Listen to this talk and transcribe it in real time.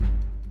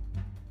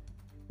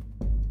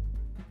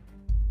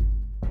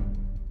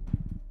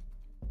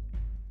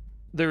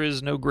there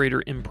is no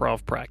greater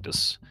improv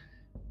practice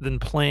than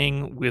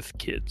playing with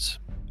kids.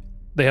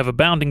 They have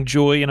abounding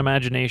joy and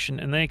imagination,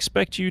 and they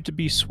expect you to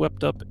be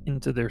swept up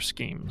into their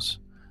schemes.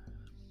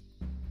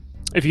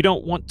 If you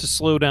don't want to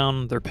slow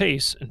down their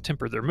pace and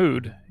temper their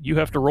mood, you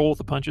have to roll with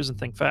the punches and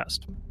think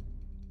fast.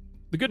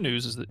 The good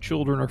news is that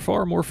children are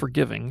far more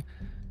forgiving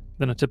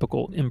than a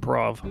typical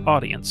improv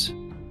audience.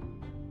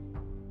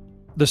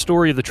 The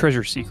Story of the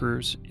Treasure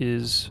Seekers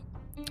is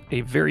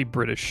a very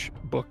British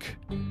book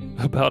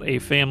about a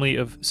family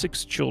of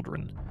 6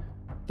 children,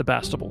 the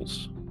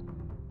Bastables.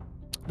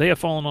 They have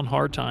fallen on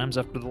hard times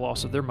after the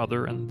loss of their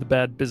mother and the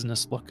bad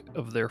business luck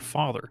of their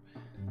father.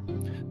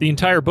 The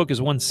entire book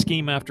is one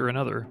scheme after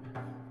another.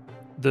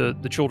 The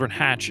children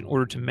hatch in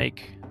order to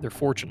make their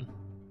fortune.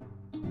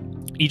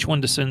 Each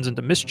one descends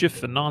into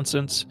mischief and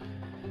nonsense.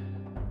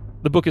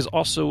 The book is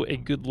also a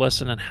good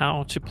lesson in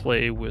how to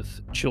play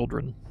with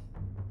children.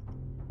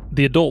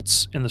 The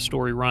adults in the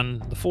story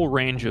run the full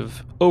range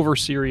of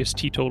over-serious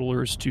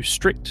teetotalers to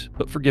strict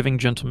but forgiving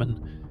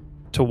gentlemen,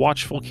 to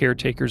watchful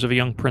caretakers of a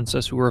young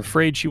princess who are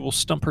afraid she will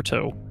stump her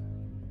toe,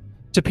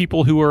 to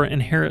people who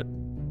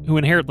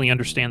inherently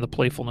understand the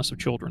playfulness of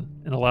children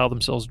and allow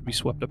themselves to be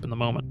swept up in the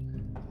moment.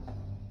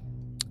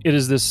 It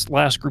is this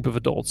last group of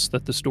adults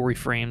that the story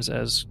frames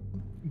as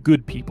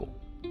good people.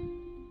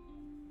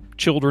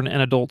 Children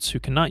and adults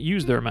who cannot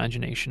use their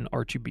imagination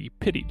are to be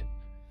pitied.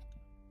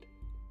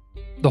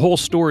 The whole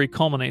story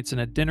culminates in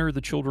a dinner the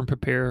children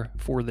prepare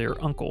for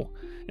their uncle,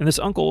 and this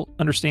uncle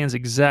understands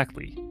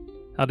exactly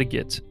how to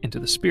get into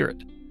the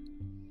spirit.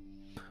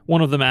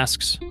 One of them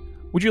asks,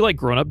 "Would you like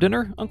grown-up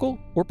dinner, uncle,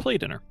 or play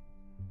dinner?"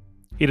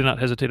 He did not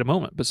hesitate a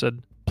moment, but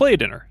said, "Play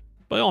dinner,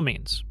 by all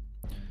means."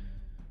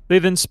 They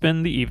then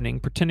spend the evening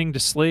pretending to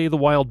slay the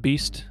wild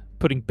beast,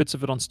 putting bits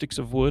of it on sticks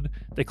of wood.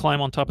 They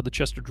climb on top of the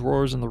chest of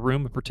drawers in the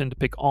room and pretend to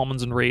pick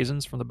almonds and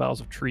raisins from the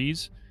boughs of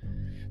trees.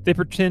 They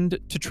pretend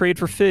to trade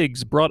for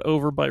figs brought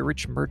over by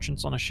rich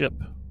merchants on a ship,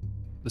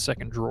 the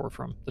second drawer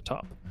from the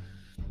top,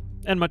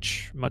 and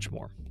much, much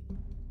more.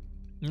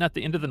 And at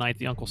the end of the night,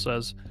 the uncle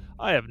says,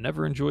 "I have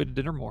never enjoyed a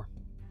dinner more."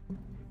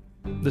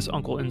 This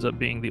uncle ends up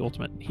being the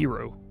ultimate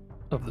hero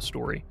of the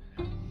story.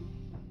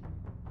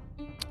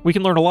 We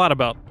can learn a lot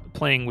about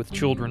playing with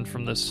children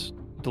from this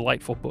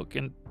delightful book,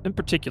 and in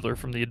particular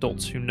from the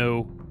adults who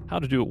know how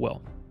to do it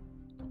well.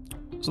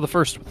 So the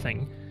first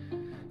thing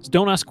is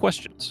don't ask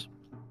questions.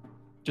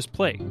 Just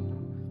play.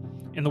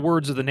 In the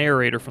words of the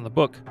narrator from the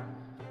book,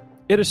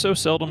 it is so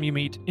seldom you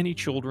meet any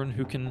children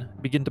who can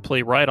begin to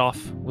play right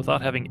off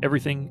without having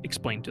everything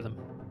explained to them.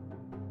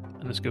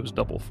 And this goes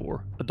double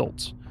for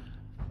adults.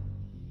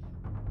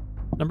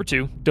 Number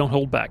 2, don't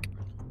hold back.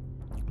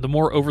 The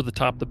more over the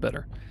top, the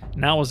better.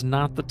 Now is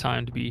not the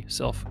time to be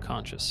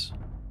self-conscious.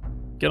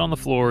 Get on the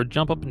floor,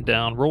 jump up and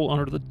down, roll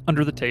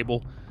under the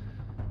table.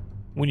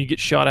 When you get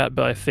shot at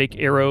by a fake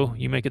arrow,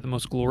 you make it the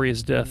most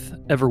glorious death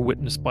ever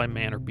witnessed by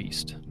man or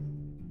beast.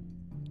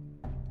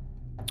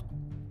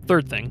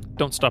 Third thing,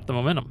 don't stop the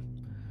momentum.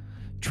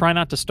 Try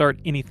not to start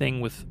anything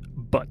with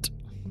but.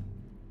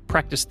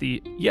 Practice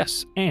the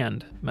yes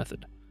and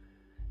method.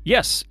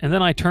 Yes, and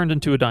then I turned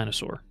into a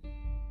dinosaur.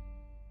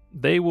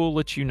 They will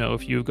let you know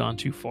if you have gone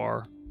too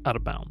far out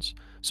of bounds.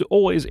 So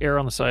always err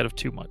on the side of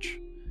too much.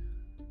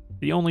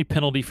 The only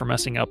penalty for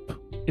messing up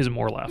is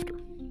more laughter.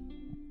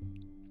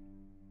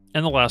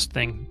 And the last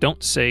thing,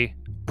 don't say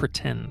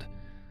pretend.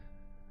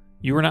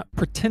 You are not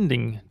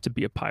pretending to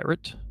be a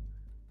pirate.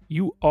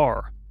 You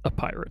are a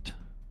pirate.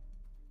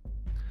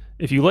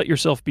 If you let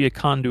yourself be a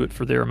conduit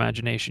for their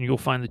imagination, you'll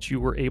find that you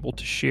were able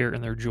to share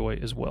in their joy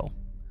as well.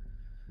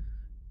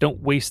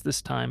 Don't waste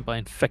this time by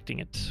infecting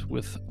it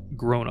with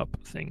grown-up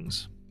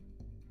things.